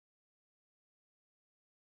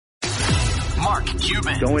Mark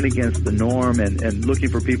Cuban. Going against the norm and looking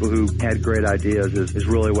for people who had great ideas is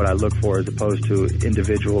really what I look for, as opposed to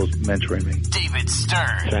individuals mentoring me. David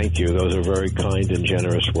Stern. Thank you. Those are very kind and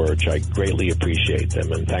generous words. I greatly appreciate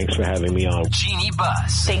them, and thanks for having me on. Jeannie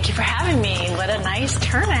Buss. Thank you for having me. What a nice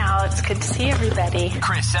turnout. It's good to see everybody.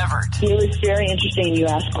 Chris Evert. It was very interesting. You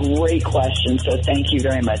asked great questions, so thank you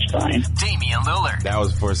very much, Brian. Damian Lillard. That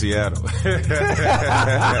was for Seattle.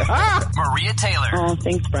 Maria Taylor. Oh,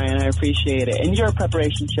 thanks, Brian. I appreciate it. And your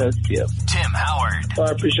preparation shows, too. Tim Howard. Well,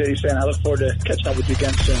 I appreciate you saying. I look forward to catching up with you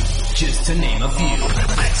again soon. Just to name a few.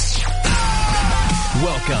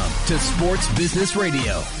 Welcome to Sports Business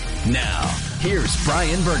Radio. Now, here's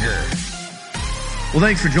Brian Berger. Well,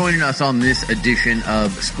 thanks for joining us on this edition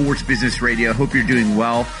of Sports Business Radio. Hope you're doing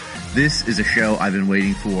well. This is a show I've been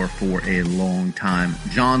waiting for a long time.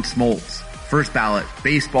 John Smoltz, first ballot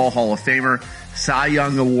Baseball Hall of Famer, Cy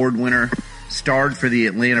Young Award winner, starred for the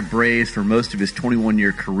Atlanta Braves for most of his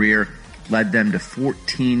 21-year career, led them to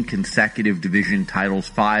 14 consecutive division titles,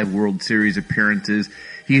 5 World Series appearances.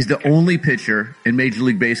 He's the only pitcher in Major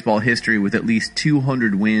League Baseball history with at least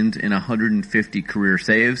 200 wins and 150 career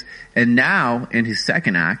saves. And now, in his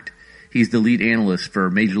second act, he's the lead analyst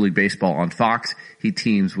for Major League Baseball on Fox. He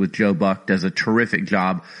teams with Joe Buck, does a terrific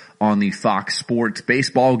job on the Fox Sports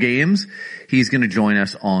baseball games. He's going to join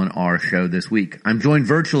us on our show this week. I'm joined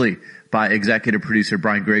virtually by executive producer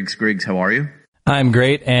Brian Griggs. Griggs, how are you? I'm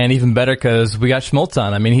great, and even better because we got Schmoltz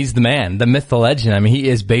on. I mean, he's the man, the myth, the legend. I mean, he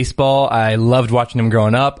is baseball. I loved watching him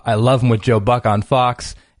growing up. I love him with Joe Buck on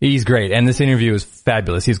Fox. He's great, and this interview is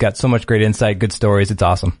fabulous. He's got so much great insight, good stories. It's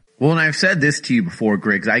awesome. Well, and I've said this to you before,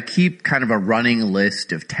 Griggs. I keep kind of a running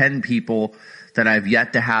list of 10 people that I've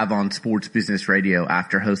yet to have on Sports Business Radio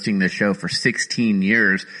after hosting this show for 16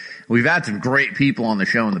 years. We've had some great people on the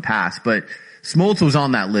show in the past, but Smoltz was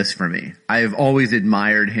on that list for me. I have always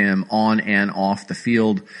admired him on and off the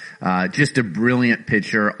field. Just a brilliant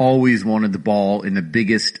pitcher, always wanted the ball in the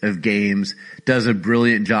biggest of games, does a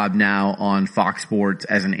brilliant job now on Fox Sports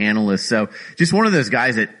as an analyst. So just one of those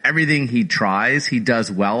guys that everything he tries, he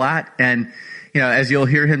does well at. And, you know, as you'll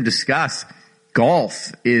hear him discuss,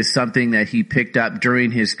 golf is something that he picked up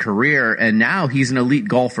during his career, and now he's an elite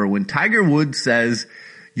golfer. When Tiger Woods says,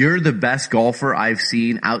 "You're the best golfer I've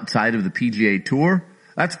seen outside of the PGA Tour,"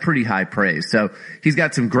 that's pretty high praise. So he's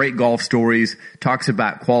got some great golf stories, talks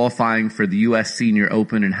about qualifying for the U.S. Senior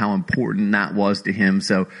Open and how important that was to him.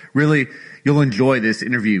 So really, you'll enjoy this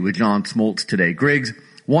interview with John Smoltz today. Griggs,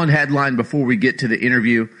 one headline before we get to the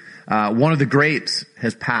interview. One of the greats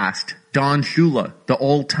has passed. Don Shula, the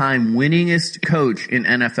all-time winningest coach in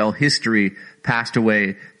NFL history, passed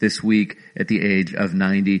away this week at the age of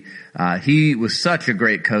 90. He was such a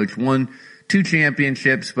great coach, won 2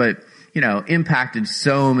 championships, but, you know, impacted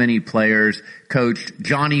so many players, coached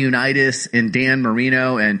Johnny Unitas and Dan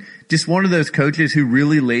Marino, and just one of those coaches who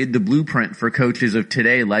really laid the blueprint for coaches of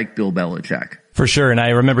today like Bill Belichick. For sure, and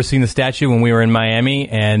I remember seeing the statue when we were in Miami,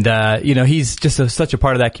 and you know, he's just such a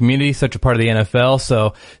part of that community, such a part of the NFL,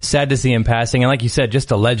 so sad to see him passing. And like you said,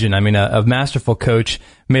 just a legend. I mean, a masterful coach,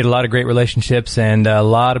 made a lot of great relationships, and a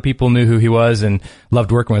lot of people knew who he was and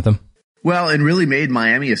loved working with him. Well, and really made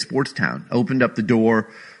Miami a sports town, opened up the door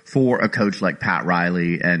for a coach like Pat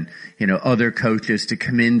Riley and, you know, other coaches to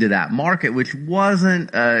come into that market, which wasn't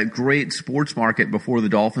a great sports market before the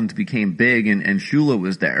Dolphins became big and Shula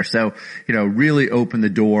was there. So, you know, really opened the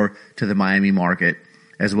door to the Miami market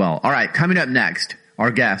as well. All right, coming up next,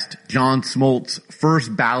 our guest, John Smoltz,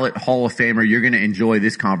 first ballot Hall of Famer. You're going to enjoy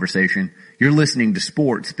this conversation. You're listening to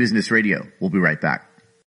Sports Business Radio. We'll be right back.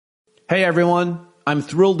 Hey everyone, I'm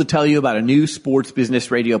thrilled to tell you about a new Sports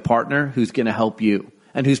Business Radio partner who's going to help you,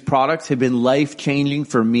 and whose products have been life-changing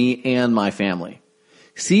for me and my family.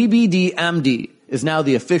 CBDMD is now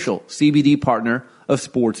the official CBD partner of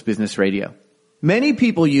Sports Business Radio. Many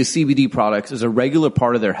people use CBD products as a regular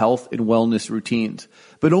part of their health and wellness routines,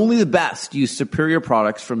 but only the best use superior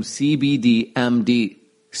products from CBDMD.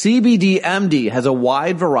 CBDMD has a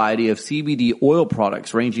wide variety of CBD oil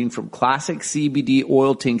products ranging from classic CBD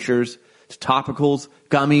oil tinctures to topicals,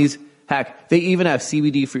 gummies. Heck, they even have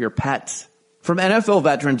CBD for your pets. From NFL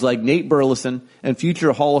veterans like Nate Burleson and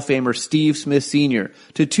future Hall of Famer Steve Smith Sr.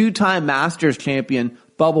 to 2-time Masters champion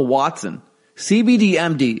Bubba Watson,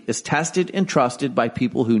 CBDMD is tested and trusted by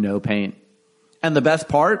people who know pain. And the best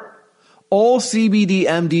part? All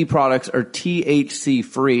CBDMD products are THC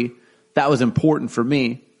free. That was important for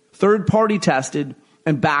me. Third-party tested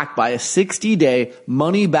and backed by a 60-day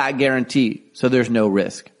money-back guarantee, so there's no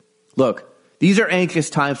risk. Look, these are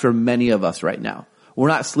anxious times for many of us right now. We're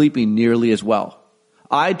not sleeping nearly as well.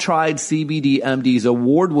 I tried CBDMD's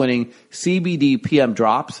award-winning CBD PM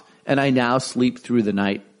drops, and I now sleep through the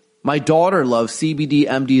night. My daughter loves CBD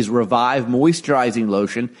MD's Revive Moisturizing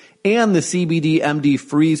Lotion and the CBD MD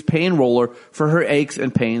Freeze Pain Roller for her aches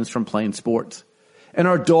and pains from playing sports. And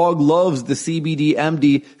our dog loves the CBD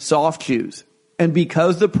MD Soft Chews. And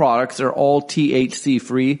because the products are all THC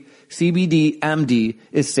free, CBD MD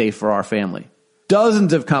is safe for our family.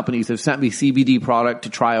 Dozens of companies have sent me CBD product to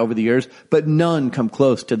try over the years, but none come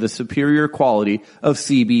close to the superior quality of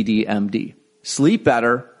CBD MD. Sleep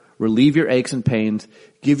better, relieve your aches and pains,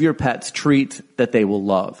 give your pets treats that they will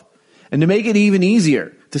love. And to make it even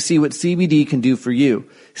easier to see what CBD can do for you,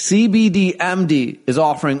 CBD MD is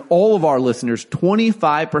offering all of our listeners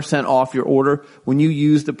 25% off your order when you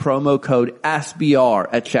use the promo code SBR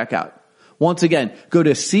at checkout. Once again, go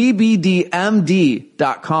to cbdmd.com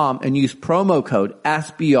and use promo code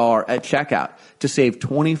SBR at checkout to save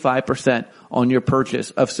 25% on your purchase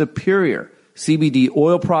of superior CBD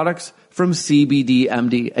oil products from CBD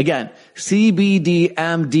MD. Again, cbdmd.com.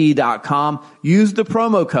 Use the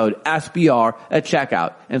promo code SBR at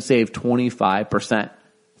checkout and save 25%.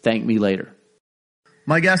 Thank me later.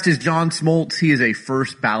 My guest is John Smoltz. He is a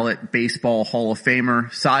first ballot baseball Hall of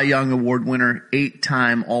Famer, Cy Young Award winner,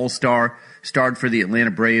 8-time All-Star, starred for the Atlanta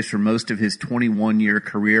Braves for most of his 21-year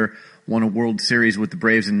career, won a World Series with the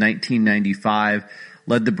Braves in 1995,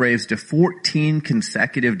 led the Braves to 14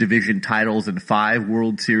 consecutive division titles and 5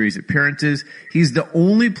 World Series appearances. He's the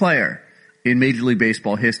only player in Major League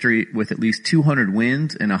Baseball history with at least 200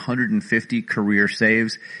 wins and 150 career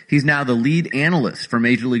saves. He's now the lead analyst for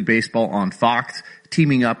Major League Baseball on Fox,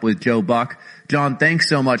 teaming up with Joe Buck. John, thanks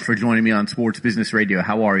so much for joining me on Sports Business Radio.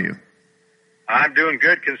 How are you? I'm doing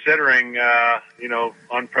good considering,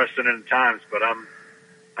 unprecedented times, but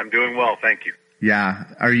I'm doing well. Thank you. Yeah.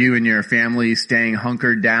 Are you and your family staying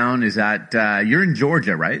hunkered down? Is that, you're in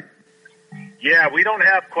Georgia, right? Yeah, we don't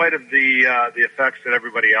have quite of the effects that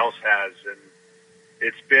everybody else has. And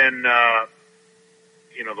it's been, the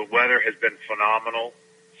weather has been phenomenal.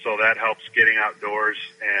 So that helps getting outdoors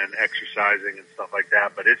and exercising and stuff like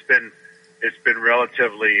that. But it's been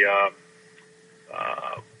relatively,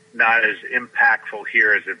 not as impactful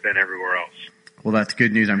here as it's been everywhere else. Well, that's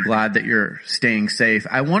good news. I'm glad that you're staying safe.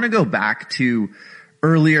 I want to go back to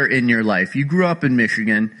earlier in your life. You grew up in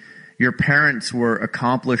Michigan. Your parents were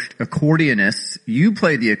accomplished accordionists. You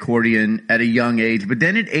played the accordion at a young age, but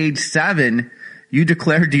then at age 7, you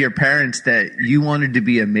declared to your parents that you wanted to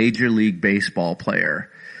be a Major League Baseball player.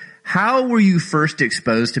 How were you first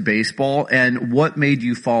exposed to baseball, and what made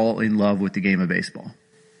you fall in love with the game of baseball?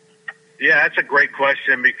 Yeah, that's a great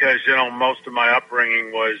question because, most of my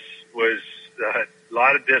upbringing was a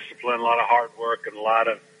lot of discipline, a lot of hard work, and a lot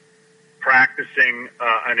of practicing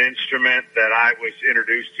an instrument that I was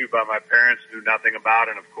introduced to by my parents, knew nothing about,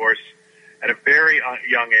 and of course, at a very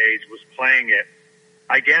young age, was playing it.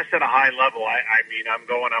 I guess at a high level. I mean, I'm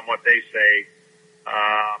going on what they say.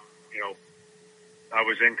 I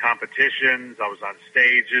was in competitions. I was on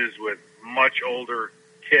stages with much older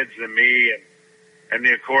kids than me, and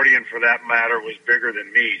the accordion, for that matter, was bigger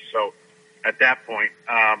than me. So at that point,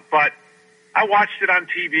 but I watched it on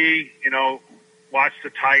TV, watched the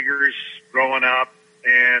Tigers growing up,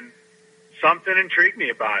 and something intrigued me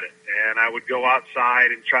about it. And I would go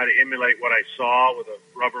outside and try to emulate what I saw with a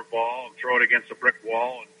rubber ball and throw it against a brick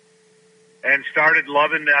wall, and started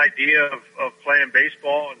loving the idea of playing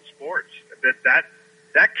baseball and sports.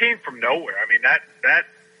 That came from nowhere. I mean, that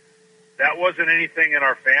wasn't anything in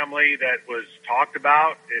our family that was talked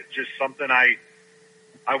about. It's just something I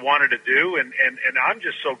wanted to do, and I'm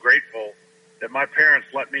just so grateful that my parents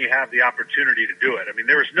let me have the opportunity to do it. I mean,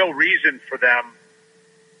 there was no reason for them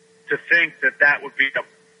to think that would be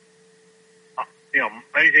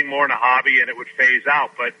anything more than a hobby and it would phase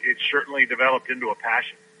out, but it certainly developed into a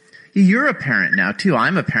passion. You're a parent now too.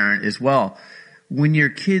 I'm a parent as well. When your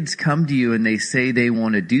kids come to you and they say they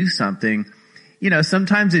want to do something,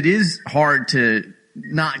 sometimes it is hard to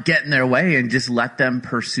not get in their way and just let them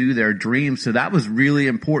pursue their dreams. So that was really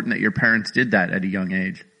important that your parents did that at a young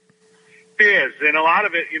age. It is, and a lot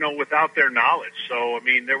of it, without their knowledge. So, I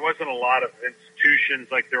mean, there wasn't a lot of institutions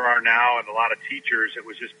like there are now and a lot of teachers. It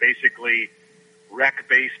was just basically rec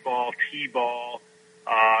baseball, t-ball.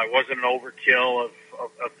 It wasn't an overkill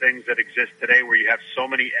of things that exist today where you have so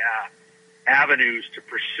many avenues to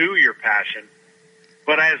pursue your passion.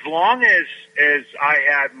 But as long as I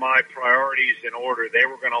had my priorities in order, they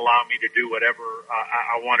were going to allow me to do whatever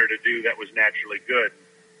I wanted to do that was naturally good.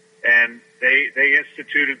 And they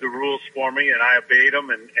instituted the rules for me, and I obeyed them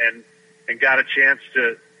and got a chance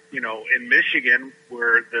to, in Michigan,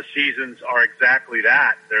 where the seasons are exactly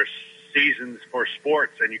that. There's seasons for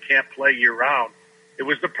sports, and you can't play year-round. It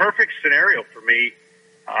was the perfect scenario for me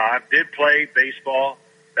I did play baseball,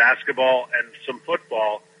 basketball, and some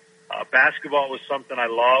football. Basketball was something I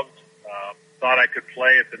loved. Thought I could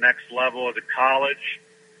play at the next level of the college,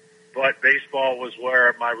 but baseball was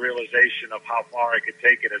where my realization of how far I could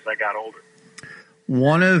take it as I got older.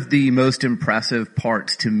 One of the most impressive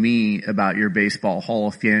parts to me about your Baseball Hall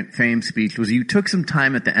of Fame speech was you took some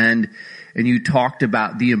time at the end and you talked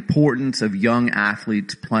about the importance of young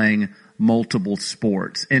athletes playing multiple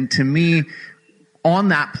sports. And to me, on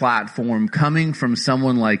that platform, coming from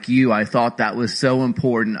someone like you, I thought that was so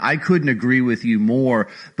important. I couldn't agree with you more.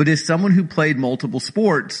 But as someone who played multiple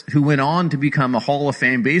sports, who went on to become a Hall of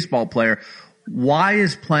Fame baseball player, why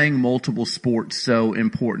is playing multiple sports so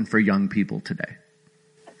important for young people today?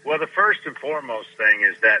 Well, the first and foremost thing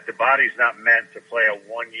is that the body's not meant to play a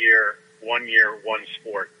one year, one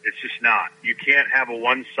sport. It's just not. You can't have a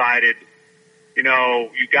one-sided.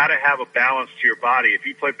 You got to have a balance to your body. If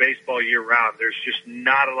you play baseball year-round, there's just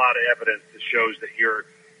not a lot of evidence that shows that your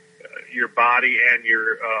body and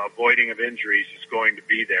your avoiding of injuries is going to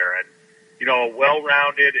be there. And a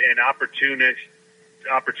well-rounded and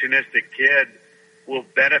opportunistic kid will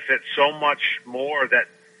benefit so much more. That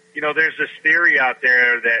there's this theory out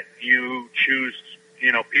there that you choose.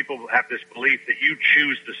 People have this belief that you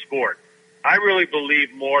choose the sport. I really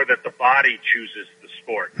believe more that the body chooses the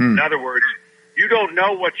sport. In other words, you don't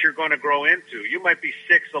know what you're going to grow into. You might be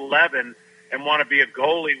 6'11" and want to be a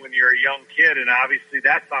goalie when you're a young kid, and obviously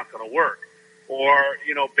that's not going to work. Or,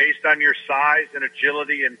 based on your size and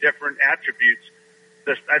agility and different attributes,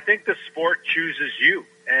 I think the sport chooses you.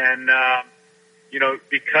 And,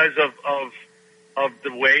 because of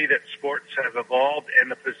the way that sports have evolved and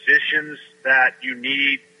the positions that you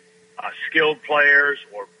need skilled players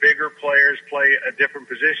or bigger players play a different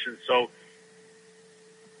position. So,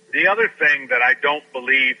 the other thing that I don't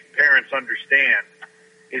believe parents understand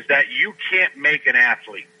is that you can't make an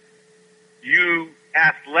athlete. You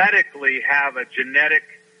athletically have a genetic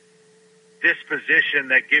disposition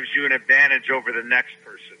that gives you an advantage over the next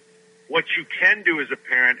person. What you can do as a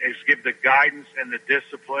parent is give the guidance and the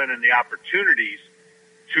discipline and the opportunities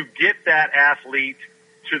to get that athlete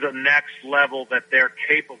to the next level that they're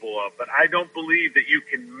capable of. But I don't believe that you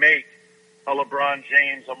can make a LeBron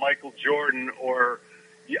James, a Michael Jordan, or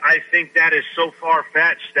I think that is so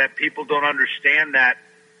far-fetched that people don't understand that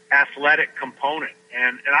athletic component.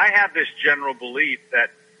 And I have this general belief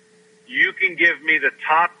that you can give me the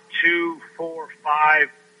top 2, 4, 5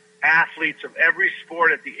 athletes of every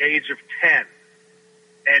sport at the age of 10,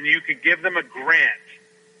 and you could give them a grant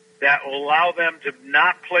that will allow them to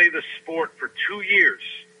not play the sport for 2 years.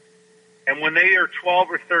 And when they are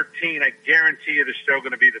 12 or 13, I guarantee you they're still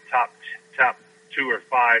going to be the top 2 or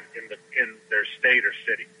 5 in their state or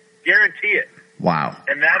city. Guarantee it. Wow.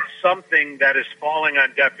 And that's something that is falling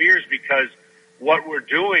on deaf ears, because what we're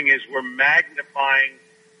doing is we're magnifying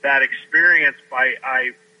that experience by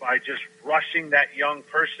just rushing that young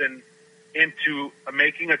person into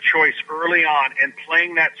making a choice early on and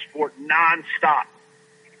playing that sport nonstop.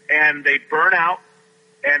 And they burn out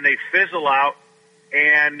and they fizzle out,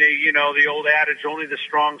 and the old adage, only the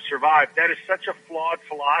strong survive. That is such a flawed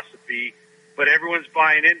philosophy, but everyone's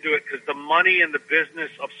buying into it because the money in the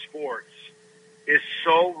business of sports is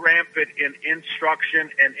so rampant in instruction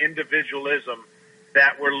and individualism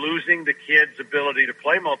that we're losing the kid's ability to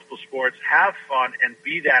play multiple sports, have fun, and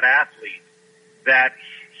be that athlete that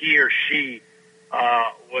he or she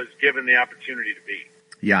was given the opportunity to be.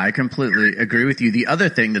 Yeah, I completely agree with you. The other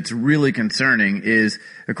thing that's really concerning is,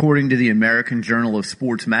 according to the American Journal of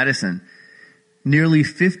Sports Medicine, nearly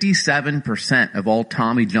 57% of all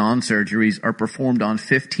Tommy John surgeries are performed on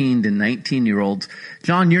 15 to 19-year-olds.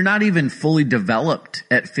 John, you're not even fully developed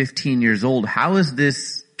at 15 years old. How is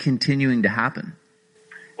this continuing to happen?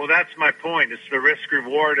 Well, that's my point. It's the risk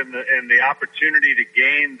reward and the opportunity to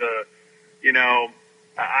gain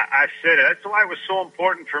I've said it. That's why it was so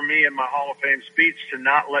important for me in my Hall of Fame speech to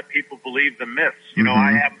not let people believe the myths.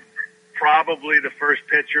 I am probably the first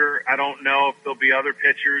pitcher. I don't know if there'll be other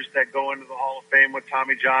pitchers that go into the Hall of Fame with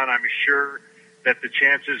Tommy John. I'm sure that the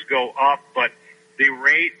chances go up, but the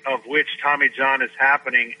rate of which Tommy John is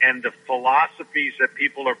happening and the philosophies that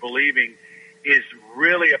people are believing is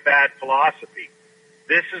really a bad philosophy.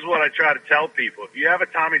 This is what I try to tell people. If you have a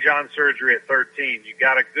Tommy John surgery at 13, you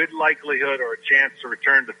got a good likelihood or a chance to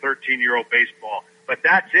return to 13-year-old baseball. But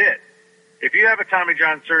that's it. If you have a Tommy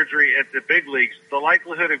John surgery at the big leagues, the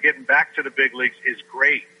likelihood of getting back to the big leagues is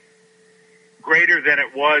great. Greater than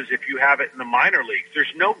it was if you have it in the minor leagues.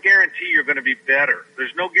 There's no guarantee you're going to be better.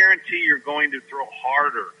 There's no guarantee you're going to throw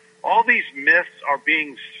harder. All these myths are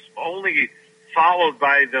being only followed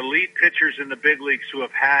by the elite pitchers in the big leagues who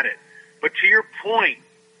have had it. But to your point,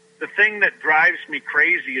 the thing that drives me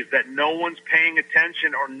crazy is that no one's paying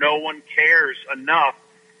attention or no one cares enough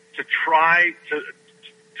to try to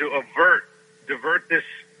divert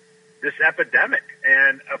this epidemic.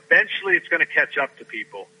 And eventually it's going to catch up to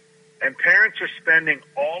people. And parents are spending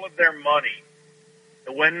all of their money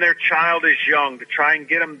when their child is young to try and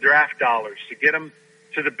get them draft dollars, to get them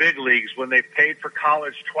to the big leagues when they've paid for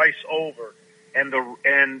college twice over,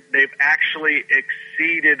 and they've actually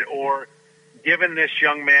exceeded or given this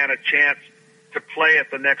young man a chance to play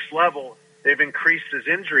at the next level. They've increased his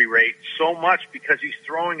injury rate so much because he's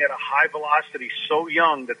throwing at a high velocity so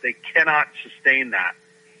young that they cannot sustain that.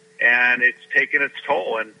 And it's taken its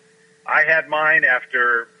toll. And I had mine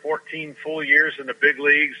after 14 full years in the big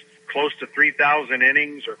leagues, close to 3,000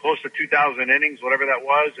 innings or close to 2,000 innings, whatever that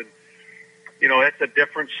was. And, you know, it's a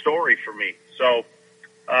different story for me. So,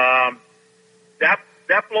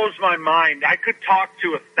 that blows my mind. I could talk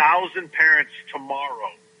to 1,000 parents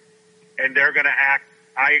tomorrow and they're going to act,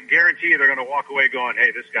 I guarantee you they're going to walk away going,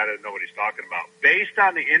 hey, this guy doesn't know what he's talking about. Based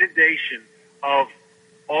on the inundation of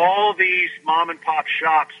all these mom and pop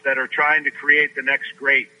shops that are trying to create the next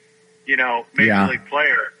great, you know, major league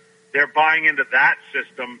player, they're buying into that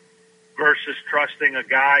system versus trusting a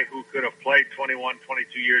guy who could have played 21,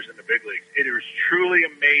 22 years in the big leagues. It is truly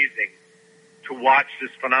amazing to watch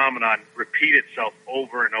this phenomenon repeat itself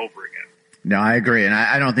over and over again. No, I agree. And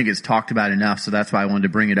I don't think it's talked about enough. So that's why I wanted to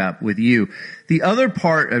bring it up with you. The other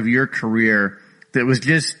part of your career that was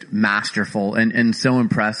just masterful and so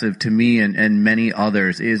impressive to me and many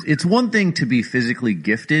others is it's one thing to be physically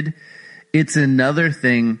gifted. It's another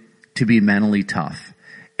thing to be mentally tough.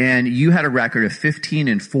 And you had a record of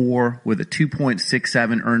 15-4 with a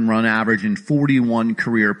 2.67 earned run average in 41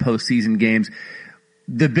 career postseason games.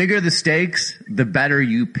 The bigger the stakes, the better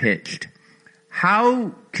you pitched.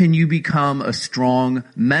 How can you become a strong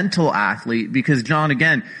mental athlete? Because, John,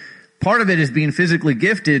 again, part of it is being physically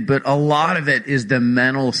gifted, but a lot of it is the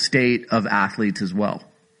mental state of athletes as well.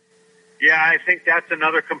 Yeah, I think that's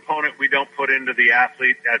another component we don't put into the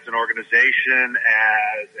athlete as an organization,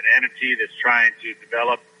 as an entity that's trying to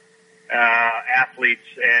develop athletes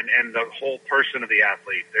and the whole person of the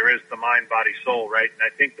athlete. There is the mind, body, soul, right? And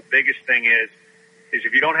I think the biggest thing is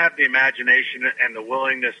if you don't have the imagination and the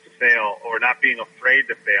willingness to fail or not being afraid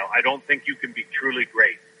to fail, I don't think you can be truly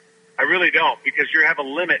great. I really don't, because you have a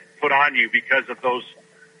limit put on you because of those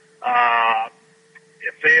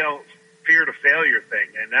fear to failure thing.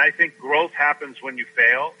 And I think growth happens when you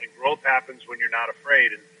fail, and growth happens when you're not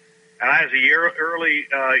afraid. And as a early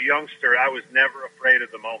youngster, I was never afraid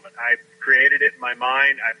of the moment. I created it in my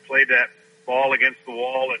mind. I played that ball against the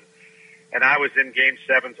wall, and I was in Game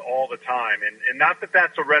 7s all the time. And not that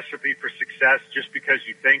that's a recipe for success just because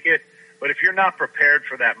you think it, but if you're not prepared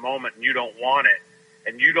for that moment and you don't want it,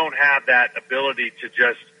 and you don't have that ability to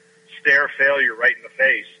just stare failure right in the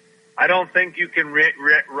face, I don't think you can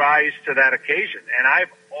rise to that occasion. And I've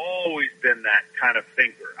always been that kind of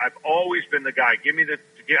thinker. I've always been the guy,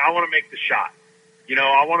 I want to make the shot. You know,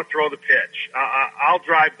 I want to throw the pitch. I'll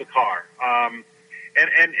drive the car.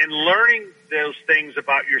 And learning those things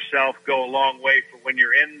about yourself go a long way for when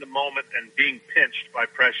you're in the moment and being pinched by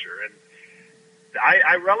pressure. And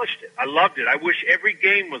I relished it. I loved it. I wish every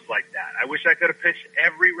game was like that. I wish I could have pitched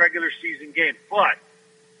every regular season game. But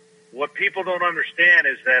what people don't understand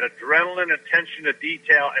is that adrenaline, attention to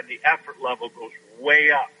detail, and the effort level goes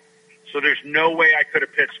way up. So there's no way I could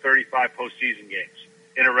have pitched 35 postseason games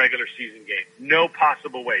in a regular season game. No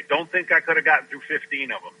possible way. Don't think I could have gotten through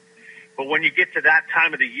 15 of them. But when you get to that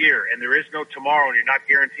time of the year and there is no tomorrow and you're not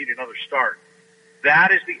guaranteed another start,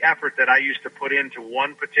 that is the effort that I used to put into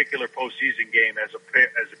one particular postseason game as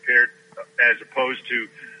opposed to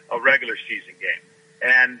a regular season game.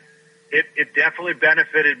 And it definitely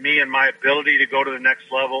benefited me and my ability to go to the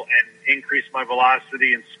next level and increase my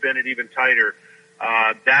velocity and spin it even tighter.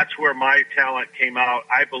 That's where my talent came out,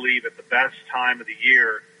 I believe, at the best time of the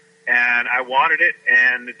year. And I wanted it,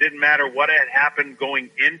 and it didn't matter what had happened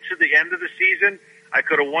going into the end of the season. I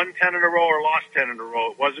could have won 10 in a row or lost 10 in a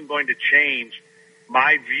row. It wasn't going to change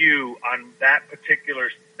my view on that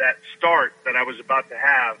start that I was about to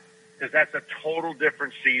have, because that's a total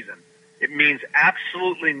different season. It means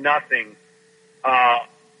absolutely nothing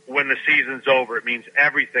when the season's over. It means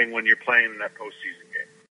everything when you're playing in that postseason game.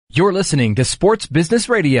 You're listening to Sports Business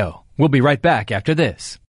Radio. We'll be right back after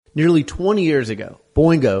this. Nearly 20 years ago,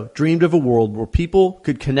 Boingo dreamed of a world where people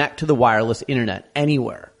could connect to the wireless internet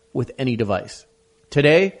anywhere with any device.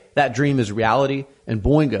 Today, that dream is reality, and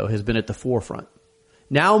Boingo has been at the forefront.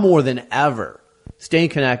 Now more than ever, staying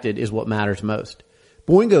connected is what matters most.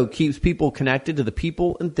 Boingo keeps people connected to the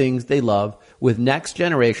people and things they love with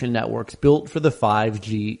next-generation networks built for the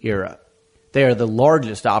 5G era. They are the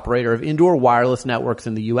largest operator of indoor wireless networks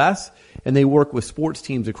in the U.S., and they work with sports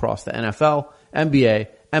teams across the NFL, NBA,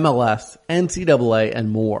 MLS, NCAA,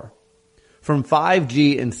 and more. From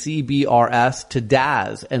 5G and CBRS to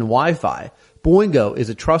DAS and Wi-Fi, Boingo is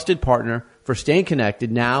a trusted partner for staying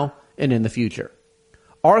connected now and in the future.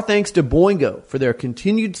 Our thanks to Boingo for their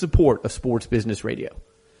continued support of Sports Business Radio.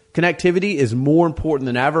 Connectivity is more important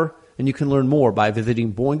than ever, and you can learn more by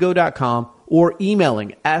visiting Boingo.com or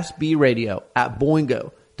emailing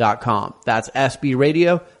sbradio@boingo.com. That's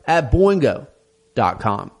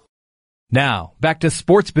sbradio@boingo.com. Now, back to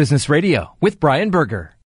Sports Business Radio with Brian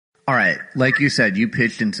Berger. All right. Like you said, you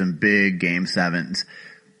pitched in some big Game 7s.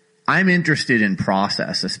 I'm interested in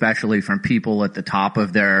process, especially from people at the top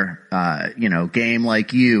of their, game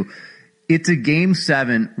like you. It's a Game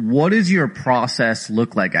 7. What does your process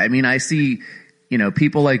look like? I mean, I see,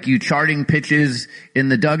 people like you charting pitches in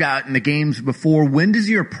the dugout in the games before. When does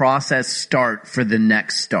your process start for the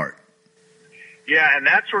next start? Yeah, and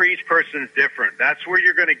that's where each person is different. That's where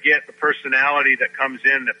you're going to get the personality that comes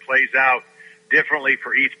in that plays out differently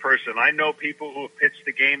for each person. I know people who have pitched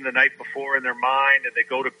the game the night before in their mind, and they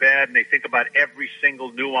go to bed and they think about every single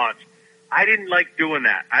nuance. I didn't like doing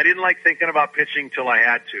that. I didn't like thinking about pitching till I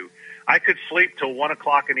had to. I could sleep till 1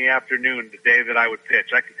 o'clock in the afternoon the day that I would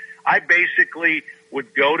pitch. I basically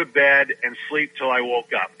would go to bed and sleep till I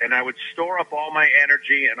woke up, and I would store up all my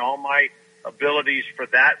energy and all my abilities for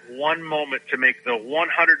that one moment to make the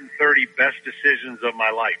 130 best decisions of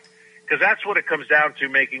my life. Because that's what it comes down to,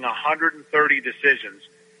 making 130 decisions.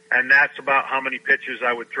 And that's about how many pitches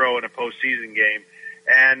I would throw in a postseason game.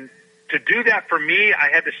 And to do that for me, I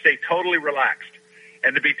had to stay totally relaxed.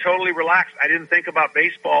 And to be totally relaxed, I didn't think about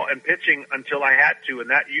baseball and pitching until I had to. And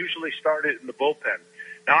that usually started in the bullpen.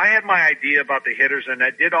 Now, I had my idea about the hitters, and I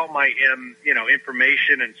did all my,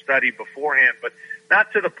 information and study beforehand, but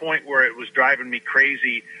not to the point where it was driving me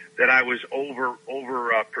crazy that I was over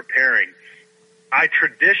preparing. I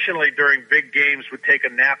traditionally, during big games, would take a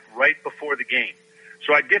nap right before the game.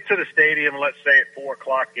 So I'd get to the stadium, let's say at 4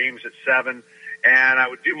 o'clock, games at 7, and I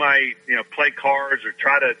would do my, play cards or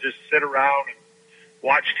try to just sit around and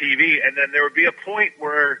watch TV. And then there would be a point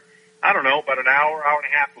where, about an hour and a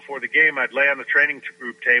half before the game, I'd lay on the training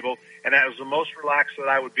group table, and that was the most relaxed that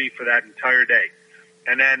I would be for that entire day.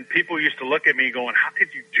 And then people used to look at me going, how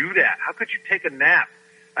could you do that? How could you take a nap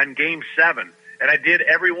on Game 7? And I did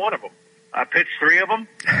every one of them. I pitched 3 of them.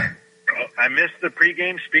 I missed the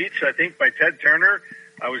pregame speech, I think, by Ted Turner.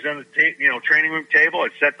 I was on the training room table.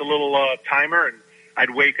 I'd set the little timer, and I'd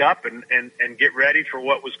wake up and get ready for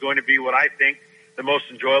what was going to be what I think the most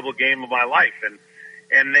enjoyable game of my life.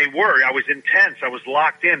 And they were. I was intense. I was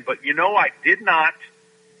locked in. But, I did not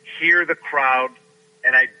hear the crowd,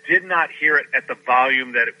 and I did not hear it at the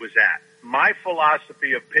volume that it was at. My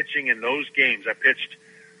philosophy of pitching in those games, I pitched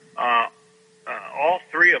all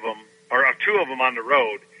 3 of them, or 2 of them on the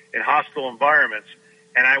road in hostile environments,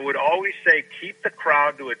 and I would always say keep the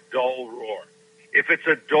crowd to a dull roar. If it's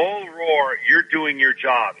a dull roar, you're doing your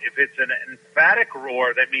job. If it's an emphatic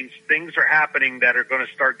roar, that means things are happening that are going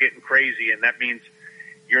to start getting crazy, and that means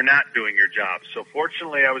you're not doing your job. So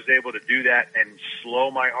fortunately, I was able to do that and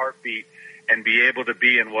slow my heartbeat and be able to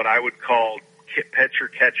be in what I would call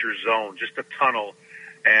pitcher-catcher zone, just a tunnel,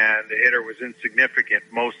 and the hitter was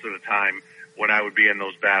insignificant most of the time when I would be in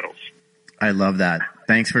those battles. I love that.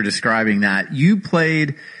 Thanks for describing that. You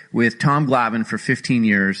played with Tom Glavine for 15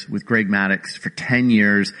 years, with Greg Maddux for 10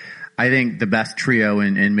 years. I think the best trio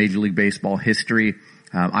in Major League Baseball history.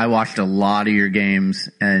 I watched a lot of your games,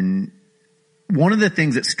 and one of the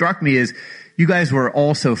things that struck me is you guys were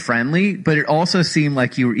also friendly, but it also seemed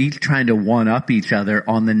like you were each trying to one-up each other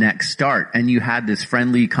on the next start, and you had this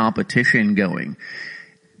friendly competition going.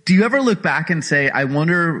 Do you ever look back and say, I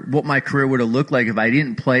wonder what my career would have looked like if I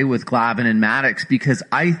didn't play with Glavine and Maddux? Because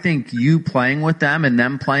I think you playing with them and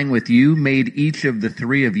them playing with you made each of the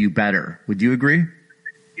 3 of you better. Would you agree?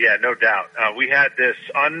 Yeah, no doubt. We had this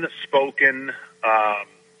unspoken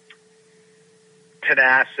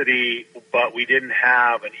tenacity, but we didn't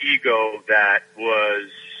have an ego that was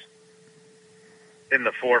in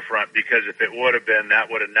the forefront, because if it would have been, that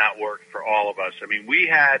would have not worked for all of us. I mean, we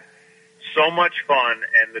had so much fun,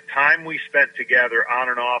 and the time we spent together on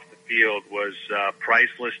and off the field was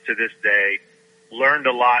priceless to this day. Learned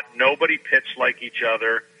a lot. Nobody pitched like each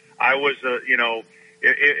other. I was,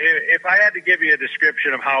 if I had to give you a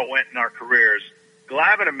description of how it went in our careers,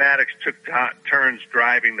 Glavine and Maddux took turns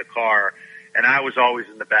driving the car, and I was always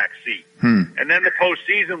in the back seat. And then the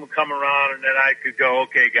postseason would come around, and then I could go,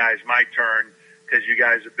 okay, guys, my turn, because you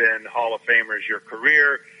guys have been Hall of Famers your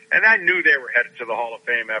career, and I knew they were headed to the Hall of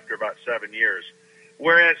Fame after about 7 years.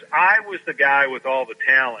 Whereas I was the guy with all the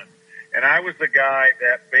talent, and I was the guy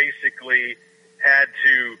that basically had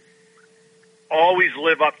to always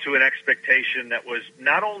live up to an expectation that was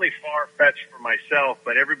not only far-fetched for myself,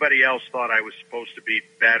 but everybody else thought I was supposed to be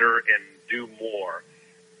better and do more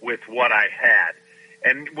with what I had.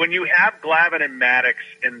 And when you have Glavine and Maddox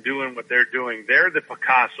and doing what they're doing, they're the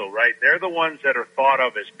Picasso, right? They're the ones that are thought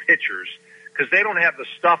of as pitchers because they don't have the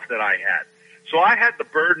stuff that I had. So I had the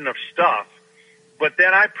burden of stuff, but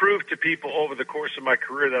then I proved to people over the course of my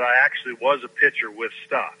career that I actually was a pitcher with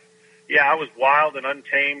stuff. Yeah, I was wild and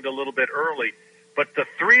untamed a little bit early, but the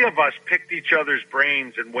three of us picked each other's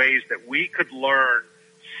brains in ways that we could learn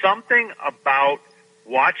something about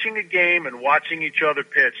watching a game and watching each other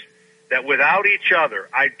pitch that without each other,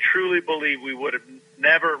 I truly believe we would have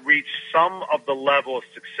never reached some of the level of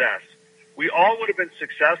success. We all would have been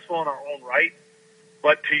successful in our own right,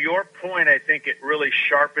 but to your point, I think it really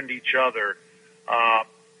sharpened each other.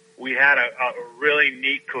 We had a really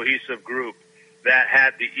neat, cohesive group that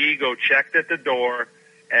had the ego checked at the door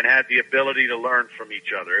and had the ability to learn from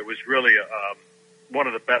each other. It was really one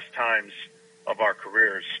of the best times of our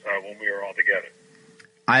careers when we were all together.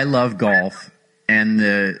 I love golf, and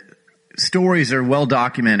the stories are well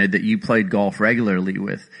documented that you played golf regularly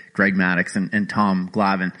with Greg Maddux and Tom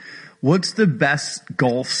Glavine. What's the best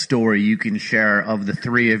golf story you can share of the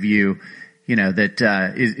three of you,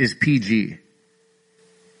 that is PG?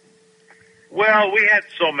 Well, we had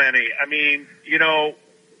so many. I mean,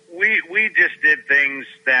 we just did things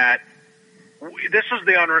that this was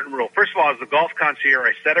the unwritten rule. First of all, as the golf concierge,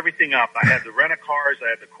 I set everything up. I had the rent-a-cars. I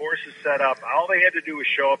had the courses set up. All they had to do was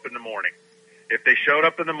show up in the morning. If they showed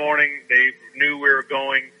up in the morning, they knew we were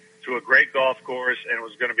going to a great golf course and it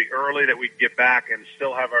was going to be early that we'd get back and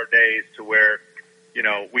still have our days to where,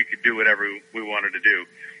 we could do whatever we wanted to do.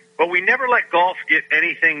 But we never let golf get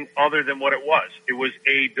anything other than what it was. It was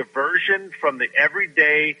a diversion from the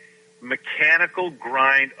everyday mechanical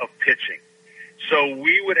grind of pitching. So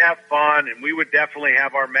we would have fun and we would definitely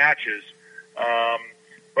have our matches.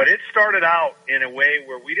 But it started out in a way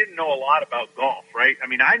where we didn't know a lot about golf, right? I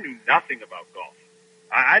mean, I knew nothing about golf.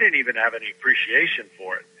 I didn't even have any appreciation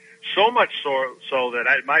for it. So much so that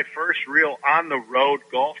my first real on-the-road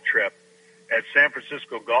golf trip at San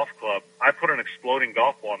Francisco Golf Club, I put an exploding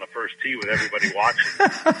golf ball on the first tee with everybody watching.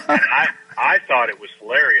 And I thought it was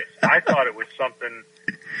hilarious. I thought it was something,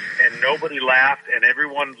 and nobody laughed, and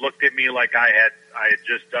everyone looked at me like I had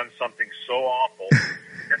just done something so awful.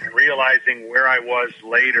 And realizing where I was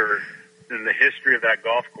later in the history of that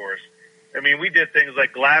golf course. I mean, we did things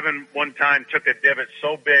like Glavine one time took a divot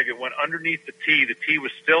so big it went underneath the tee. The tee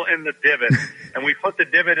was still in the divot, and we put the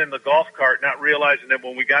divot in the golf cart, not realizing that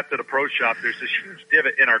when we got to the pro shop, there's this huge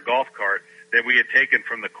divot in our golf cart that we had taken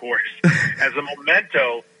from the course as a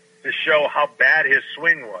memento to show how bad his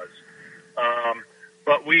swing was.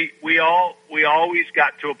 But we always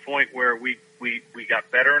got to a point where we got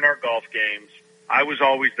better in our golf games. I was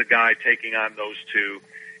always the guy taking on those two,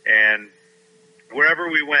 and wherever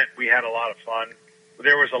we went, we had a lot of fun.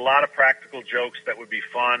 There was a lot of practical jokes that would be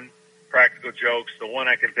fun, practical jokes. The one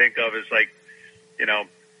I can think of is like,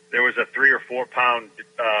 there was a 3 or 4 pound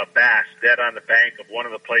bass dead on the bank of one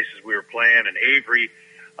of the places we were playing, and Avery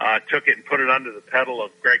took it and put it under the pedal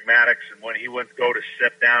of Greg Maddux, and when he went to go to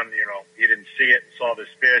sit down, he didn't see it and saw this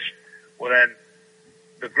fish. Well, then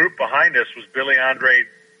the group behind us was Billy Andre,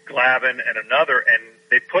 Glavine, and another, and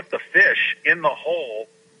they put the fish in the hole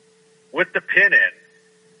with the pin in,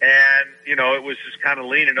 and it was just kind of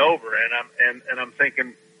leaning over, and I'm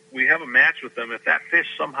thinking, we have a match with them. If that fish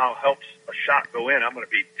somehow helps a shot go in, I'm going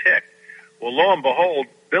to be ticked. Well, lo and behold,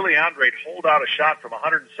 Billy Andre holed out a shot from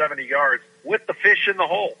 170 yards with the fish in the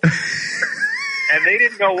hole, and they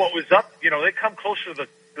didn't know what was up. They come closer to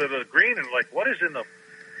the green and like, what's in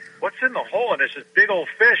the hole? And it's this big old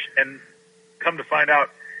fish, and come to find out,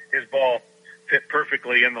 his ball fit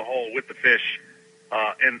perfectly in the hole with the fish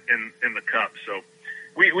in the cup. So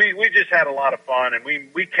we just had a lot of fun, and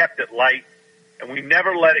we kept it light, and we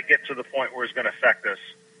never let it get to the point where it's going to affect us,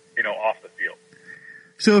 off the field.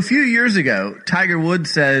 So a few years ago, Tiger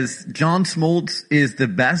Woods says John Smoltz is the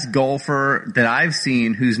best golfer that I've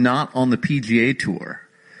seen who's not on the PGA Tour.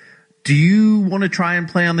 Do you want to try and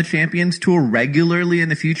play on the Champions Tour regularly in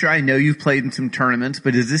the future? I know you've played in some tournaments,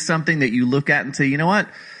 but is this something that you look at and say, you know what,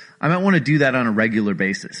 I might want to do that on a regular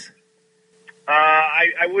basis?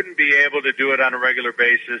 I wouldn't be able to do it on a regular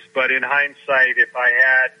basis, but in hindsight, if I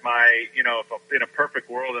had if in a perfect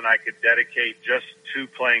world and I could dedicate just to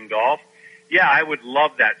playing golf, yeah, I would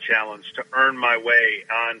love that challenge to earn my way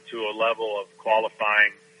onto a level of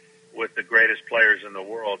qualifying with the greatest players in the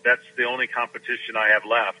world. That's the only competition I have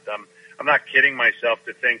left. I'm not kidding myself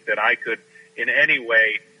to think that I could in any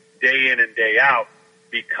way, day in and day out,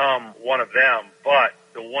 become one of them. But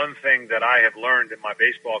the one thing that I have learned in my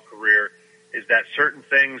baseball career is that certain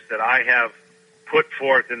things that I have put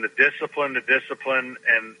forth in the discipline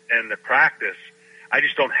and the practice, I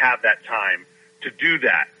just don't have that time to do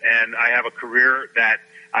that. And I have a career that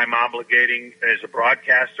I'm obligating as a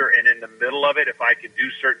broadcaster, and in the middle of it, if I can do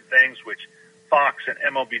certain things, which Fox and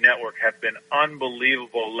MLB Network have been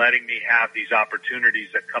unbelievable letting me have these opportunities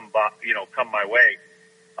that come my way.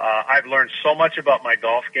 I've learned so much about my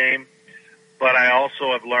golf game, but I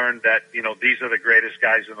also have learned that, these are the greatest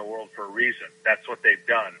guys in the world for a reason. That's what they've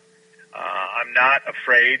done. I'm not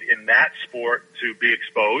afraid in that sport to be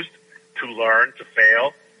exposed, to learn, to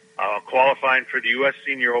fail. Qualifying for the U.S.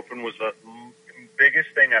 Senior Open was the biggest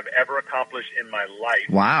thing I've ever accomplished in my life.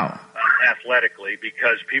 Wow. Athletically,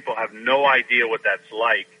 because people have no idea what that's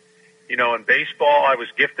like. In baseball, I was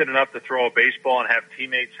gifted enough to throw a baseball and have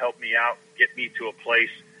teammates help me out, get me to a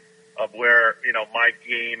place of where, my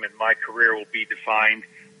game and my career will be defined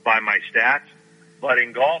by my stats. But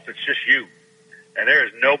in golf, it's just you. And there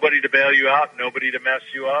is nobody to bail you out, nobody to mess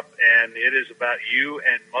you up, and it is about you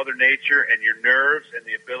and Mother Nature and your nerves and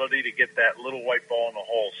the ability to get that little white ball in the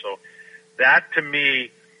hole. So that, to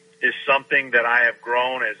me, is something that I have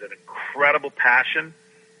grown as an incredible passion.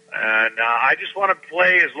 And I just want to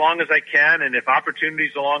play as long as I can, and if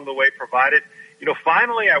opportunities along the way provide it.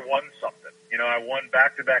 Finally I won something. I won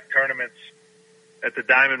back-to-back tournaments at the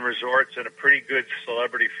Diamond Resorts in a pretty good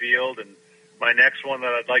celebrity field, and my next one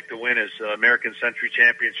that I'd like to win is American Century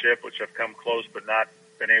Championship, which I've come close but not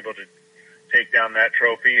been able to take down that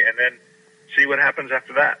trophy, and then see what happens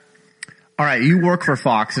after that. All right, you work for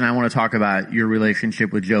Fox, and I want to talk about your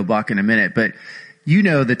relationship with Joe Buck in a minute, but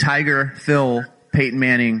the Tiger, Phil, Peyton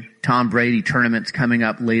Manning, Tom Brady tournaments coming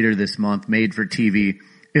up later this month, made for TV.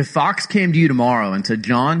 If Fox came to you tomorrow and said,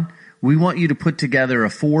 John, we want you to put together a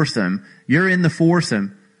foursome, you're in the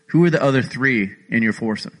foursome, who are the other three in your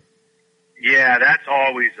foursome? Yeah, that's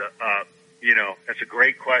always that's a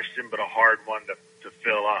great question, but a hard one to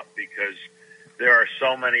fill up, because there's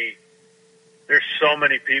so many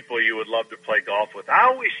people you would love to play golf with. I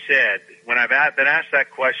always said, when I've been asked that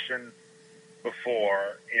question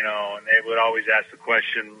before, and they would always ask the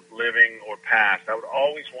question, living or past, I would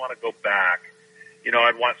always want to go back.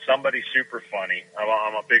 I'd want somebody super funny.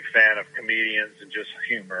 I'm a big fan of comedians and just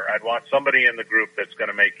humor. I'd want somebody in the group that's going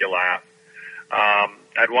to make you laugh.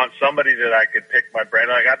 I'd want somebody that I could pick my brain.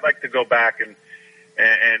 I'd like to go back and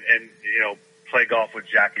play golf with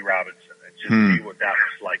Jackie Robinson and just see what that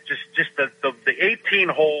was like. Just the 18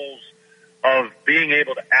 holes of being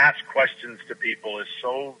able to ask questions to people is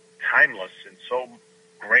so timeless and so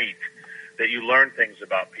great that you learn things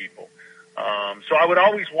about people. So I would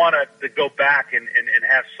always want to go back and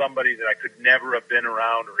have somebody that I could never have been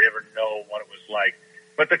around or ever know what it was like.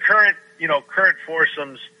 But the current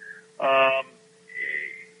foursomes,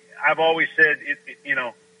 I've always said,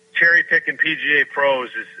 cherry picking PGA pros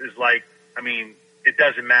is like, it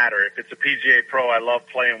doesn't matter. If it's a PGA pro, I love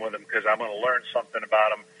playing with them because I'm going to learn something about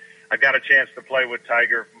them. I got a chance to play with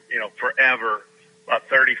Tiger, forever, about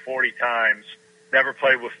 30, 40 times. Never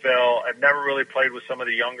played with Phil. I've never really played with some of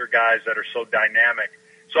the younger guys that are so dynamic.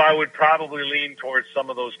 So I would probably lean towards some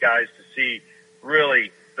of those guys to see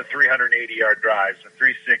really the 380-yard drives, the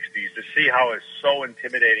 360s, to see how it's so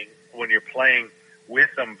intimidating when you're playing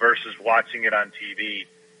with them versus watching it on TV.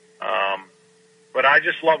 But I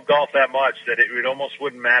just love golf that much that it almost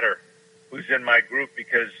wouldn't matter who's in my group,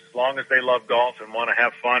 because as long as they love golf and want to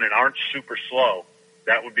have fun and aren't super slow,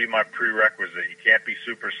 that would be my prerequisite. You can't be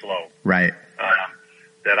super slow. Right.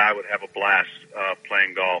 That I would have a blast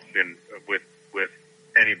playing golf with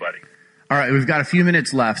anybody. All right, we've got a few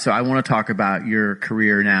minutes left, so I want to talk about your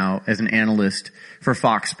career now as an analyst for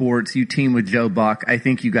Fox Sports. You team with Joe Buck. I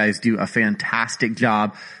think you guys do a fantastic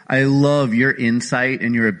job. I love your insight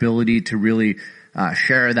and your ability to really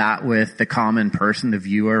share that with the common person, the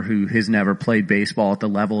viewer who has never played baseball at the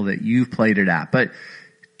level that you've played it at. But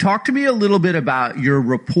talk to me a little bit about your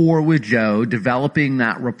rapport with Joe, developing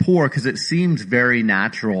that rapport, because it seems very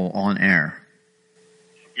natural on air.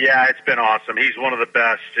 Yeah, it's been awesome. He's one of the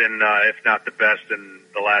best, if not the best, in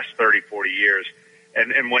the last 30, 40 years.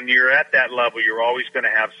 And when you're at that level, you're always going to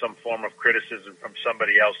have some form of criticism from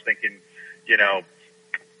somebody else thinking,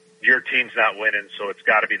 your team's not winning, so it's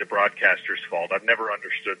got to be the broadcaster's fault. I've never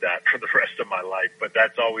understood that for the rest of my life, but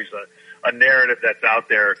that's always a narrative that's out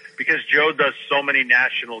there, because Joe does so many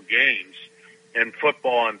national games in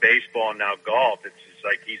football and baseball and now golf, it's just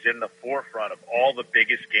like he's in the forefront of all the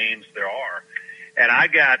biggest games there are. And I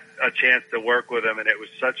got a chance to work with him, and it was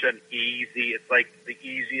such an it's like the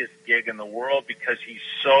easiest gig in the world because he's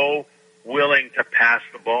so willing to pass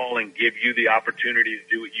the ball and give you the opportunity to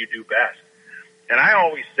do what you do best. And I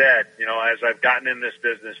always said, as I've gotten in this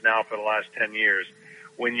business now for the last 10 years,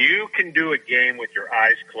 when you can do a game with your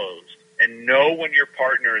eyes closed and know when your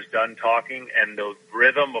partner is done talking and the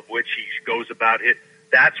rhythm of which he goes about it,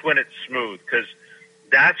 that's when it's smooth, because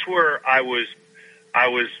that's where I was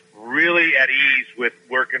really at ease with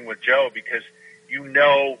working with Joe, because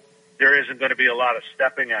there isn't going to be a lot of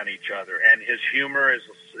stepping on each other, and his humor is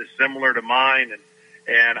similar to mine,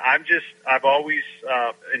 and I've always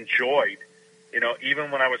enjoyed,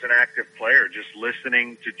 even when I was an active player, just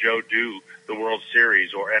listening to Joe do the World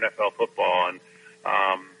Series or NFL football, and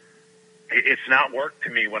it's not work to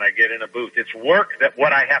me when I get in a booth. It's work that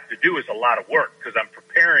what I have to do is a lot of work because I'm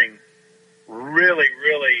preparing really,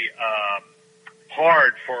 really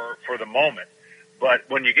hard for the moment. But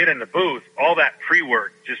when you get in the booth, all that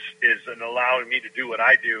pre-work just isn't allowing me to do what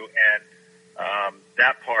I do. And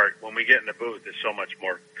that part, when we get in the booth, is so much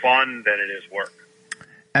more fun than it is work.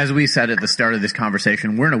 As we said at the start of this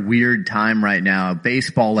conversation, we're in a weird time right now.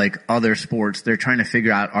 Baseball, like other sports, they're trying to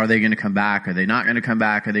figure out, are they going to come back? Are they not going to come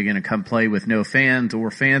back? Are they going to come play with no fans or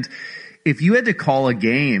fans? If you had to call a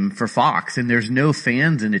game for Fox and there's no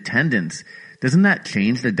fans in attendance, doesn't that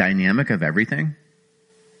change the dynamic of everything?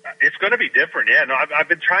 It's going to be different, yeah. No, I've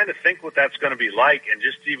been trying to think what that's going to be like, and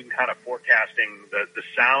just even kind of forecasting the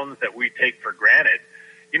sounds that we take for granted.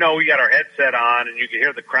 We got our headset on, and you can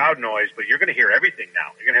hear the crowd noise, but you're going to hear everything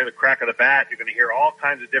now. You're going to hear the crack of the bat. You're going to hear all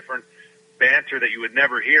kinds of different banter that you would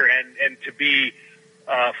never hear. And to be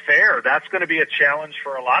fair, that's going to be a challenge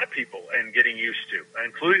for a lot of people and getting used to,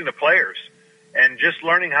 including the players. And just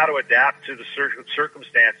learning how to adapt to the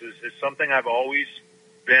circumstances is something I've always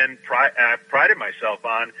been prided myself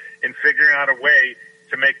on, in figuring out a way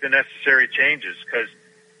to make the necessary changes, because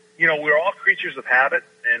we're all creatures of habit,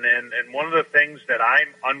 and one of the things that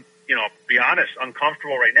I'm be honest,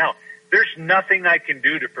 uncomfortable right now, there's nothing I can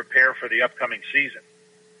do to prepare for the upcoming season.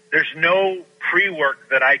 There's no pre-work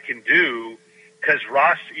that I can do, because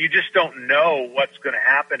Ross, you just don't know what's going to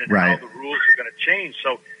happen and how the rules are going to change.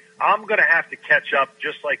 So I'm going to have to catch up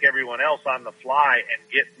just like everyone else on the fly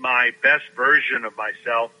and get my best version of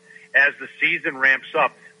myself as the season ramps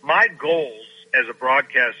up. My goals as a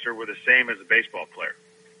broadcaster were the same as a baseball player.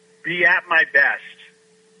 Be at my best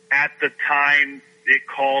at the time it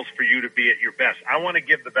calls for you to be at your best. I want to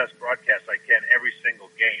give the best broadcast I can every single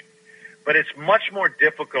game. But it's much more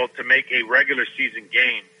difficult to make a regular season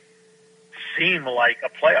game seem like a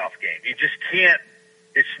playoff game. You just can't.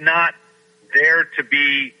 It's not there to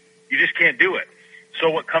be. You just can't do it.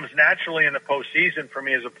 So what comes naturally in the postseason for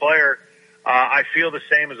me as a player, I feel the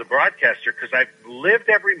same as a broadcaster, because I've lived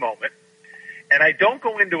every moment, and I don't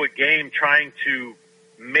go into a game trying to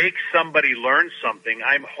make somebody learn something.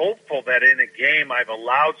 I'm hopeful that in a game I've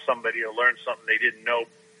allowed somebody to learn something they didn't know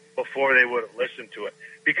before they would have listened to it.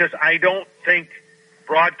 Because I don't think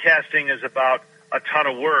broadcasting is about a ton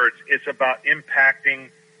of words. It's about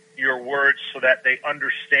impacting your words so that they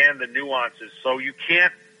understand the nuances. So you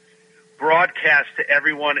can't broadcast to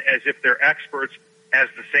everyone as if they're experts, at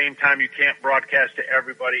the same time you can't broadcast to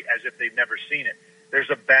everybody as if they've never seen it.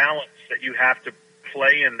 There's a balance that you have to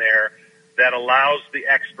play in there that allows the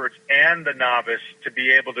experts and the novice to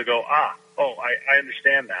be able to go, I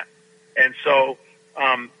understand that. And so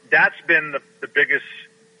that's been the biggest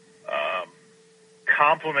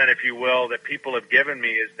compliment, if you will, that people have given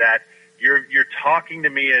me, is that you're talking to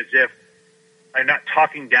me as if I'm not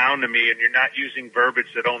talking down to me, and you're not using verbiage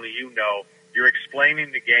that only you know. You're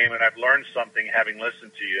explaining the game, and I've learned something having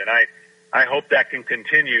listened to you. And I hope that can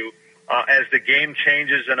continue. As the game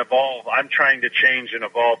changes and evolve, I'm trying to change and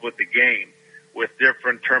evolve with the game, with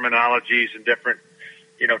different terminologies and different,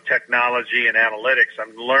 technology and analytics.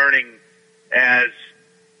 I'm learning as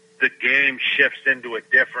the game shifts into a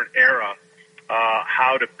different era,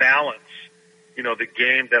 how to balance, the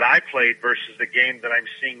game that I played versus the game that I'm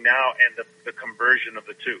seeing now, and the conversion of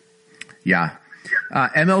the two. Yeah.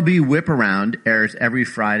 MLB Whip Around airs every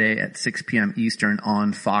Friday at 6 p.m. Eastern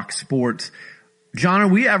on Fox Sports. John, are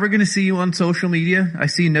we ever going to see you on social media? I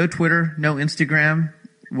see no Twitter, no Instagram.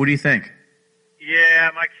 What do you think? Yeah,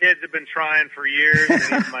 my kids have been trying for years, and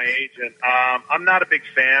he's my agent. I'm not a big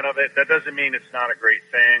fan of it. That doesn't mean it's not a great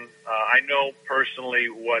thing. I know personally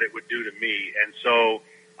what it would do to me, and so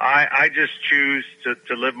I just choose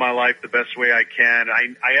to live my life the best way I can.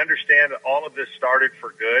 I understand that all of this started for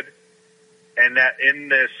good, and that in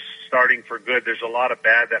this starting for good. There's a lot of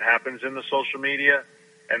bad that happens in the social media,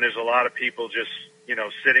 and there's a lot of people just,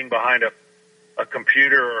 sitting behind a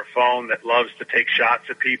computer or a phone that loves to take shots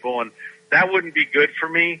at people, and that wouldn't be good for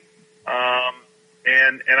me.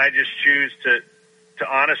 And I just choose to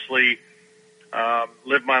honestly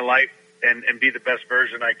live my life and be the best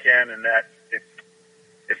version I can, and that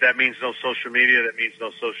if that means no social media, that means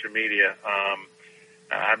no social media.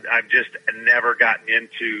 I've just never gotten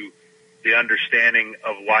into the understanding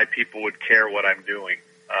of why people would care what I'm doing.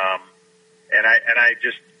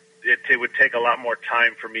 It would take a lot more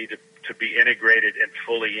time for me to be integrated and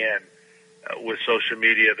fully in with social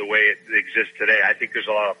media the way it exists today. I think there's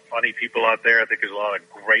a lot of funny people out there. I think there's a lot of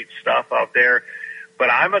great stuff out there. But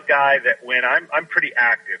I'm a guy that when I'm pretty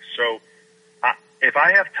active. So if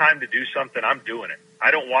I have time to do something, I'm doing it.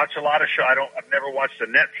 I don't watch a lot of shows. I've never watched a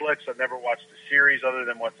Netflix. I've never watched a series other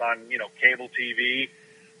than what's on, cable TV.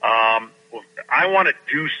 I want to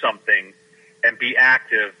do something and be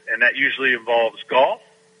active, and that usually involves golf,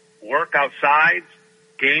 work outside,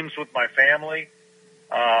 games with my family,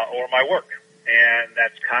 or my work. And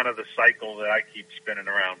that's kind of the cycle that I keep spinning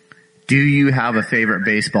around. Do you have a favorite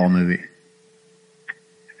baseball movie?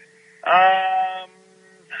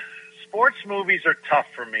 Sports movies are tough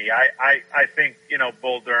for me. I think,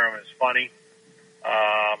 Bull Durham is funny.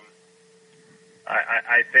 I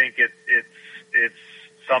think it's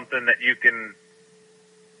something that you can,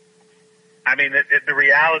 the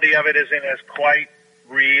reality of it isn't as quite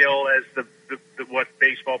real as the what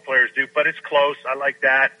baseball players do, but it's close. I like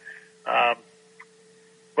that.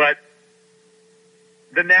 But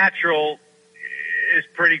The Natural is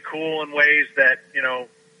pretty cool in ways that,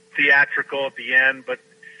 theatrical at the end, but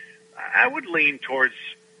I would lean towards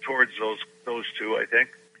those two, I think.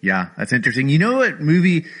 Yeah, that's interesting. You know what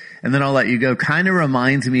movie, and then I'll let you go, kind of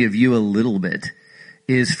reminds me of you a little bit,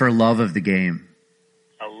 is For Love of the Game.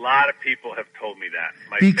 A lot of people have told me that.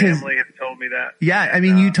 My family has told me that. Yeah,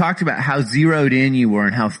 you talked about how zeroed in you were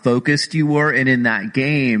and how focused you were, and in that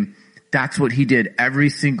game, that's what he did. Every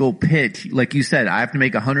single pitch, like you said, I have to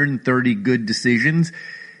make 130 good decisions.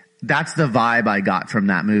 That's the vibe I got from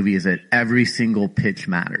that movie, is that every single pitch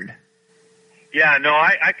mattered. Yeah, no,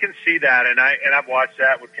 I can see that, and I've watched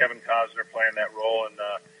that with Kevin Costner playing that role, and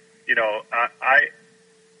I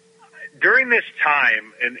during this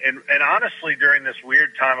time, and honestly during this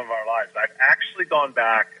weird time of our lives, I've actually gone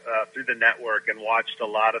back through the network and watched a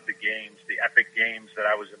lot of the games, the epic games that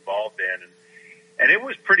I was involved in, and it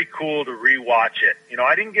was pretty cool to rewatch it.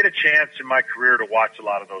 I didn't get a chance in my career to watch a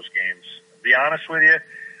lot of those games. To be honest with you,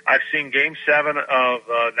 I've seen Game 7 of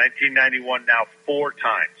 1991 now 4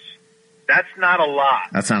 times. That's not a lot.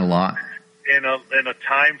 That's not a lot. In a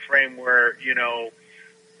time frame where,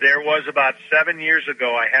 there was about 7 years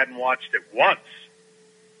ago I hadn't watched it once,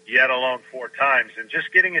 yet alone 4 times. And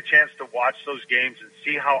just getting a chance to watch those games and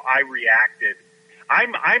see how I reacted.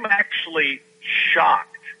 I'm actually shocked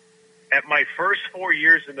at my first 4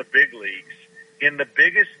 years in the big leagues, in the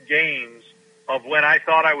biggest games of when I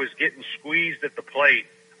thought I was getting squeezed at the plate,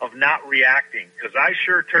 of not reacting, because I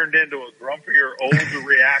sure turned into a grumpier, older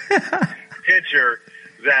reactive pitcher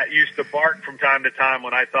that used to bark from time to time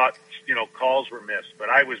when I thought, calls were missed. But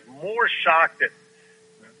I was more shocked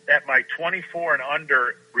at my 24 and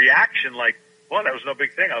under reaction, like, well, that was no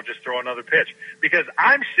big thing. I'll just throw another pitch. Because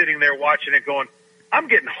I'm sitting there watching it going, I'm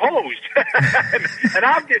getting hosed, and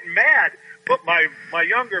I'm getting mad. But my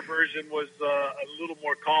younger version was a little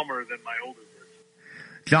more calmer than my older version.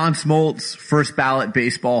 John Smoltz, first ballot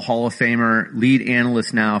baseball Hall of Famer, lead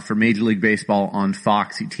analyst now for Major League Baseball on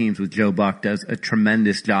Fox. He teams with Joe Buck, does a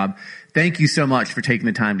tremendous job. Thank you so much for taking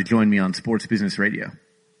the time to join me on Sports Business Radio.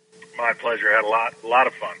 My pleasure. I had a lot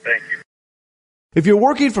of fun. Thank you. If you're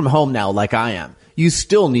working from home now like I am, you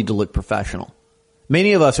still need to look professional.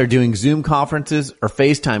 Many of us are doing Zoom conferences or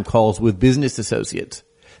FaceTime calls with business associates.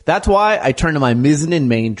 That's why I turn to my Mizzen &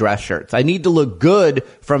 Main dress shirts. I need to look good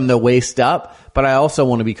from the waist up, but I also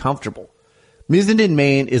want to be comfortable. Mizzen &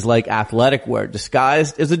 Main is like athletic wear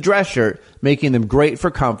disguised as a dress shirt, making them great for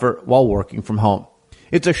comfort while working from home.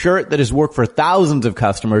 It's a shirt that has worked for thousands of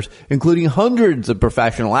customers, including hundreds of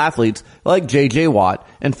professional athletes like J.J. Watt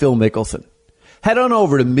and Phil Mickelson. Head on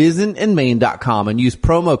over to mizzenandmain.com and use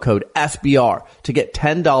promo code SBR to get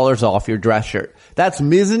 $10 off your dress shirt. That's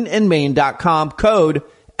mizzenandmain.com, code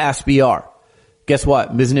SBR. Guess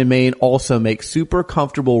what? Mizzen & Main also makes super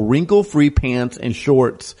comfortable wrinkle-free pants and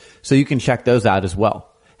shorts, so you can check those out as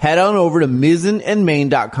well. Head on over to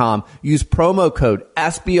mizzenandmain.com, use promo code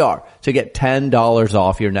SBR to get $10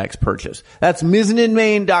 off your next purchase. That's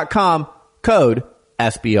mizzenandmain.com, code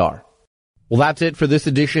SBR. Well, that's it for this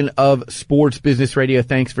edition of Sports Business Radio.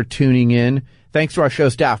 Thanks for tuning in. Thanks to our show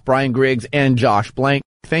staff, Brian Griggs and Josh Blank.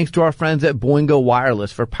 Thanks to our friends at Boingo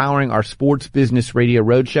Wireless for powering our Sports Business Radio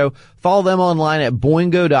Roadshow. Follow them online at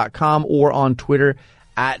boingo.com or on Twitter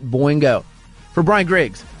at Boingo. For Brian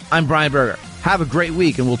Griggs, I'm Brian Berger. Have a great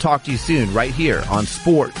week, and we'll talk to you soon right here on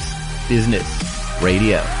Sports Business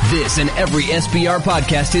Radio. This and every SBR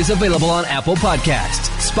podcast is available on Apple Podcasts,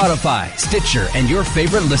 Spotify, Stitcher, and your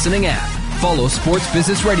favorite listening app. Follow Sports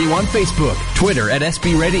Business Radio on Facebook, Twitter at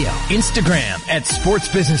SB Radio, Instagram at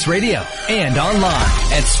Sports Business Radio, and online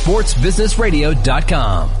at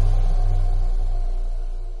sportsbusinessradio.com.